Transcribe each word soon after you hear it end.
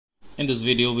In this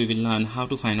video we will learn how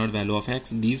to find out value of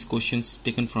x. These questions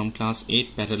taken from class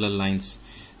 8 parallel lines.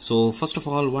 So first of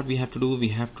all, what we have to do, we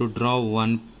have to draw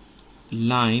one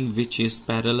line which is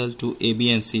parallel to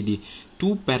AB and CD.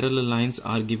 Two parallel lines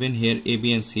are given here,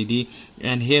 AB and CD,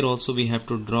 and here also we have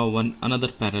to draw another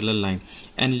parallel line,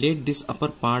 and let this upper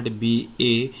part be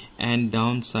A and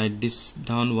downside this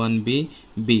down one be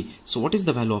B. So what is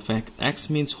the value of x? X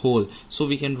means whole, so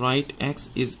we can write x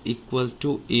is equal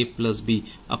to A plus B.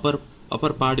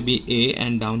 Upper part be A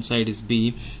and downside is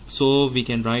B, so we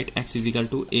can write x is equal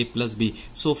to A plus B.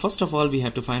 So first of all we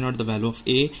have to find out the value of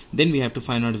A, then we have to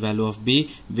find out the value of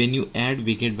B. When you add,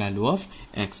 we get value of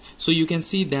x. So you can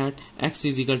see that x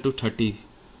is equal to 30.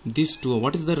 These two,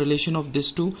 what is the relation of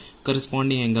these two?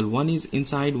 Corresponding angle. One is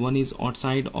inside, one is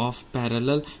outside of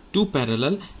two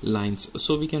parallel lines.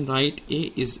 So we can write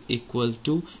A is equal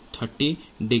to 30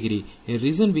 degree. A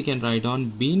reason we can write on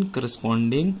being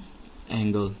corresponding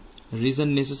angle.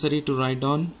 Reason necessary to write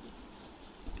down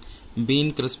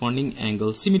being corresponding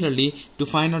angle. Similarly, to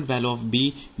find out value of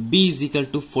B is equal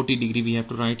to 40 degree. We have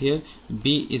to write here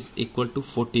B is equal to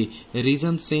 40.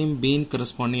 Reason same, being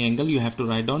corresponding angle. You have to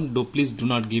write down. Please do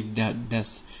not give that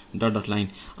dash dot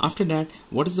line. After that,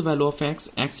 what is the value of x?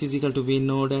 X is equal to, we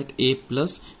know that A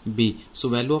plus B. So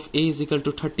value of A is equal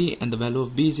to 30 and the value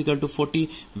of B is equal to 40.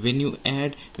 When you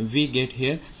add, we get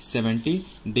here 70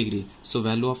 degree. So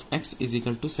value of x is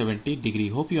equal to 70 degree.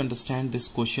 Hope you understand this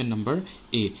question number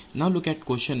A. Now look at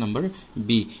question number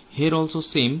B. Here also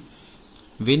same.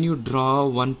 When you draw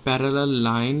one parallel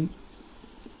line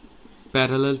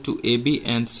parallel to AB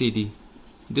and CD,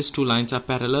 these two lines are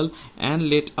parallel, and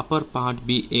let upper part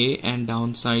be A and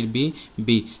downside be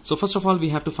B. So first of all we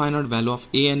have to find out value of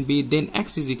A and B, then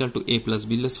x is equal to A plus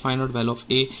B. Let's find out value of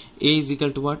A. A is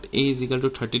equal to what? A is equal to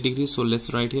 30 degrees. So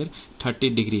let's write here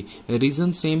 30 degree.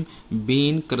 Reason same,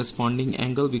 being corresponding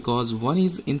angle, because one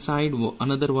is inside,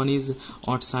 another one is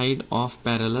outside of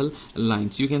parallel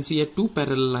lines. You can see here two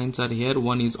parallel lines are here,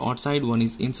 one is outside, one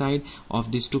is inside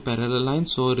of these two parallel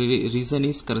lines. So reason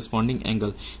is corresponding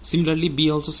angle. Similarly B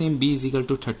also same, B is equal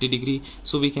to 30 degree.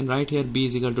 So we can write here B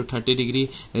is equal to 30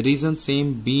 degree. Reason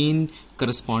same, being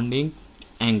corresponding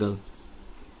angle.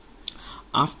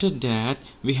 After that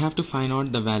we have to find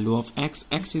out the value of x.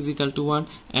 X is equal to what?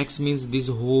 X means this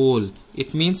whole.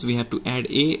 It means we have to add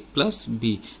A plus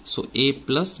B. So A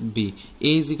plus B.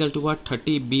 A is equal to what?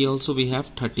 30. B also we have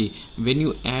 30. When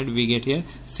you add, we get here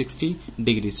 60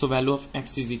 degrees. So value of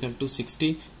x is equal to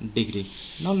 60 degree.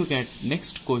 Now look at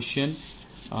next question.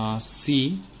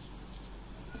 C.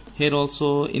 Here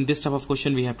also in this type of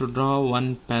question we have to draw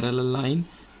one parallel line,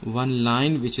 one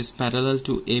line which is parallel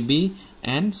to AB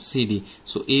and CD.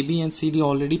 So AB and CD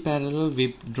already parallel,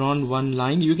 we've drawn one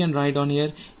line. You can write on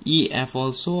here EF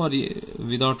also, or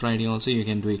without writing also you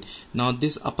can do it. Now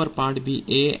this upper part be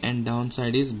A and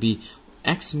downside is B.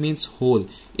 X means whole.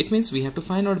 It means we have to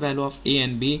find out value of A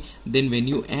and B. Then when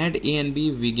you add A and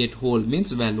B, we get whole,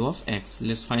 means value of x.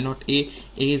 Let's find out A.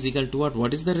 A is equal to what?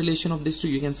 What is the relation of these two?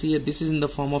 You can see here this is in the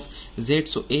form of Z.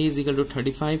 So A is equal to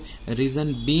 35.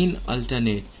 Reason being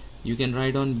alternate. You can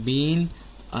write on being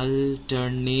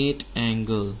alternate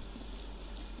angle.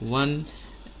 One,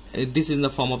 this is in the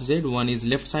form of Z. One is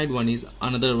left side,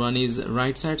 another one is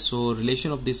right side. So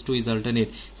relation of these two is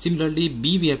alternate. Similarly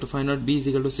B, we have to find out B is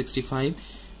equal to 65.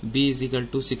 B is equal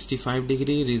to 65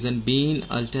 degree. Reason being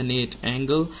alternate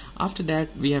angle. After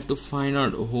that we have to find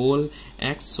out whole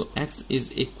x. So x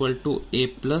is equal to A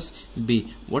plus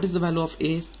B. What is the value of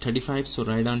A? 35. So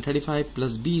write down 35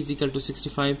 plus B is equal to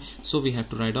 65. So we have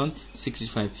to write on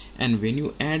 65. And when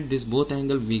you add this both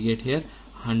angle, we get here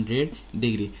 100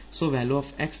 degree. So value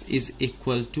of x is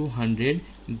equal to 100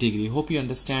 degree. Hope you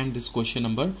understand this question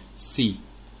number C.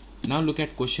 Now look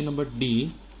at question number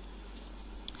D.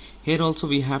 Here also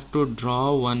we have to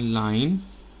draw one line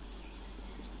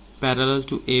parallel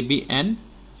to AB and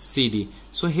CD.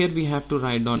 So here we have to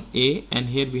write down A and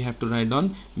here we have to write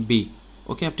down B.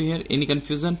 Okay, up to here, any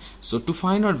confusion? So to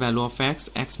find out value of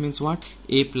x, x means what?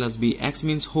 A plus B. X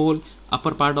means whole,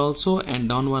 upper part also and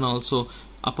down one also.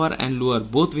 Upper and lower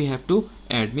both we have to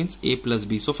add, means A plus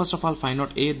B. So first of all find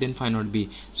out A, then find out B.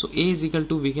 So A is equal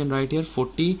to, we can write here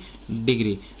 40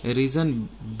 degree. Reason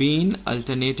being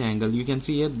alternate angle. You can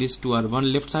see here these two are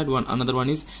one left side, another one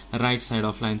is right side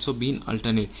of line. So being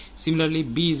alternate. Similarly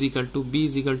B is equal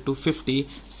to 50.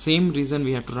 Same reason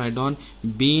we have to write on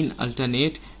being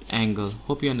alternate angle.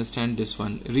 Hope you understand this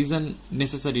one. Reason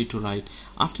necessary to write.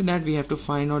 After that we have to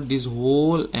find out this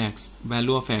whole x,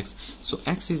 value of x. So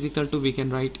x is equal to, we can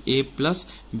write a plus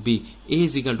b. A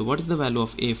is equal to, what is the value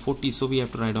of a? 40, so we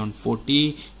have to write on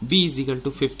 40. B is equal to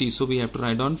 50, so we have to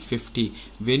write on 50.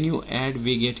 When you add,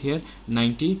 we get here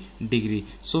 90 degree.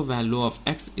 So value of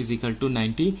x is equal to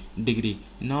 90 degree.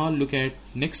 Now look at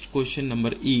next question,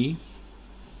 number E.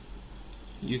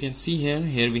 You can see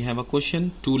here we have a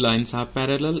question. Two lines are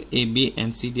parallel, AB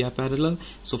and CD are parallel.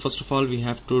 So first of all we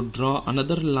have to draw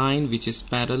another line which is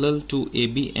parallel to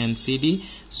AB and CD.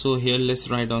 So here let's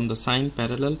write on the sign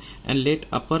parallel, and let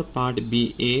upper part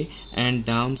be A and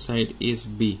downside is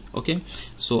B. Okay,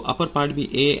 so upper part be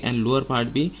A and lower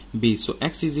part be B. So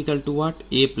x is equal to what?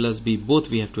 A plus B.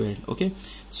 Both we have to add. Okay,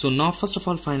 so now first of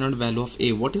all find out value of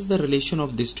A. What is the relation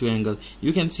of these two angles?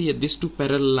 You can see these two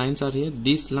parallel lines are here,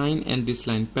 this line and this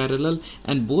line parallel,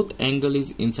 and both angle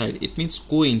is inside. It means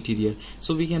co-interior.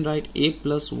 So we can write A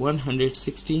plus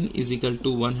 116 is equal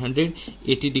to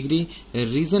 180 degree.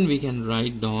 Reason we can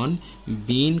write down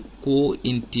being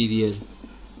co-interior.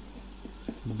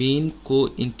 Being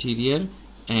co-interior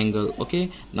angle. Okay,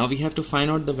 now we have to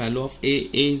find out the value of A.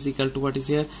 A is equal to, what is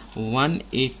here?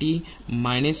 180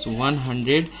 minus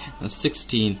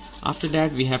 116. After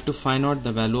that we have to find out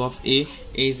the value of A.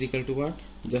 A is equal to what?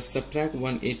 Just subtract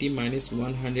 180 minus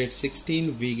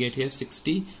 116, we get here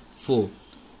 64.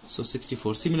 So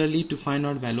 64. Similarly, to find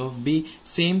out value of B,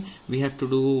 same, we have to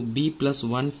do B plus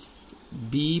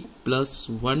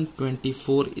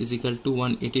 124 is equal to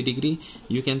 180 degree.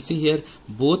 You can see here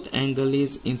both angle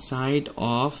is inside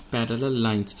of parallel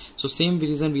lines. So same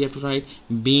reason we have to write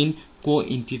being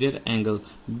co-interior angle.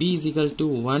 B is equal to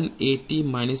 180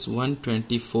 minus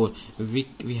 124. We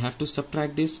have to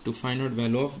subtract this to find out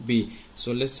value of B.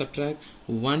 So let's subtract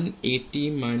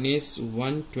 180 minus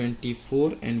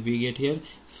 124 and we get here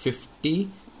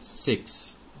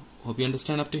 56. Hope you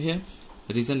understand up to here.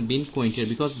 Reason being co-interior,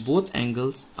 because both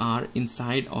angles are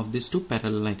inside of this two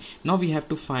parallel line. Now we have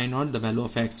to find out the value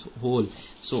of x whole.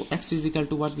 So x is equal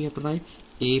to what we have to write?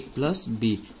 A plus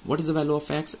B. What is the value of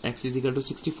x? X is equal to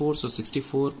 64, so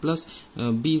 64 plus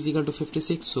B is equal to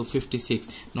 56, so 56.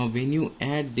 Now when you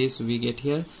add this, we get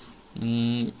here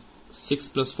 6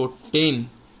 plus 4, 10,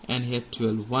 and here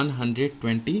 12,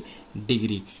 120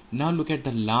 degree. Now look at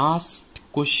the last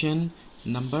question,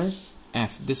 number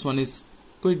F. This one is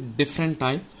quite different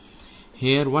type.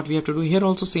 Here what we have to do, here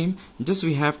also same, just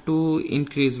we have to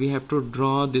increase, we have to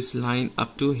draw this line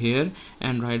up to here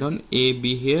and write on A,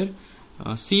 B here.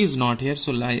 C is not here,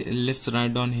 so let's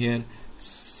write down here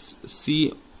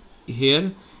C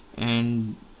here,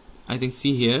 and I think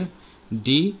C here,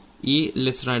 D, E,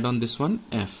 let's write on this one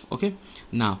F. Okay,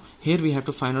 now here we have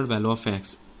to find out value of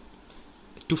x.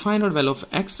 To find out value of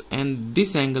x, and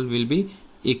this angle will be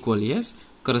equal, yes,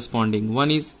 corresponding. One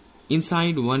is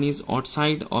inside, one is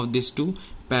outside of these two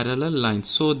parallel lines.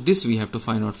 So this we have to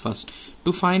find out first.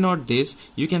 To find out this,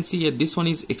 you can see here this one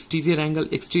is exterior angle.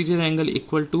 Exterior angle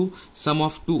equal to sum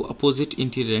of two opposite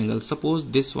interior angles. Suppose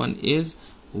this one is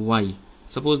y.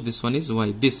 Suppose this one is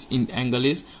y. This angle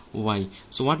is y.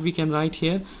 So what we can write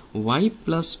here? Y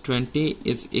plus 20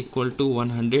 is equal to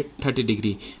 130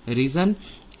 degree. Reason,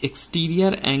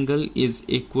 exterior angle is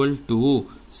equal to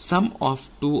sum of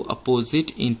two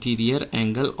opposite interior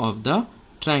angle of the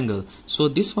triangle. So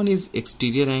this one is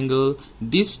exterior angle,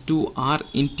 these two are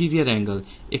interior angle.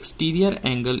 Exterior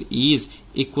angle is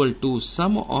equal to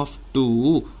sum of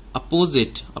two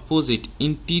opposite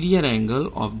interior angle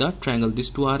of the triangle. These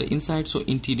two are inside, so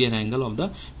interior angle of the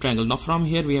triangle. Now from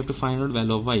here we have to find out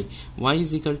value of y. Y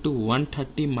is equal to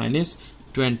 130 minus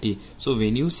 20. So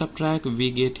when you subtract,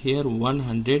 we get here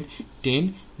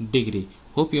 110 degree.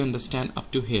 Hope you understand up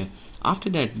to here. After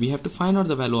that we have to find out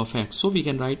the value of x. So we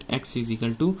can write x is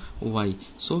equal to y.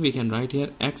 So we can write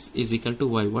here x is equal to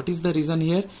y. What is the reason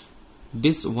here?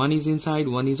 This one is inside,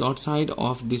 one is outside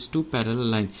of these two parallel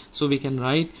line. So we can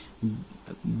write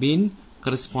being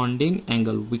corresponding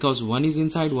angle, because one is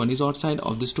inside, one is outside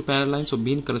of these two parallel lines. So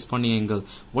being corresponding angle.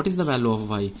 What is the value of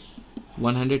y?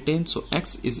 110. So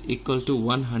x is equal to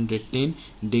 110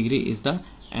 degree is the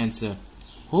answer.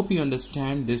 Hope you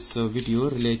understand this video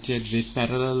related with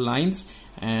parallel lines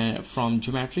from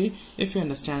geometry. If you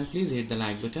understand, please hit the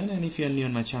like button, and if you are new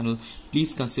on my channel,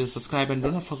 please consider subscribe, and do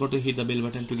not forget to hit the bell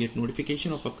button to get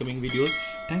notification of upcoming videos.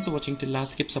 Thanks for watching till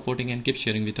last. Keep supporting and keep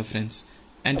sharing with your friends,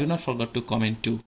 and do not forget to comment too.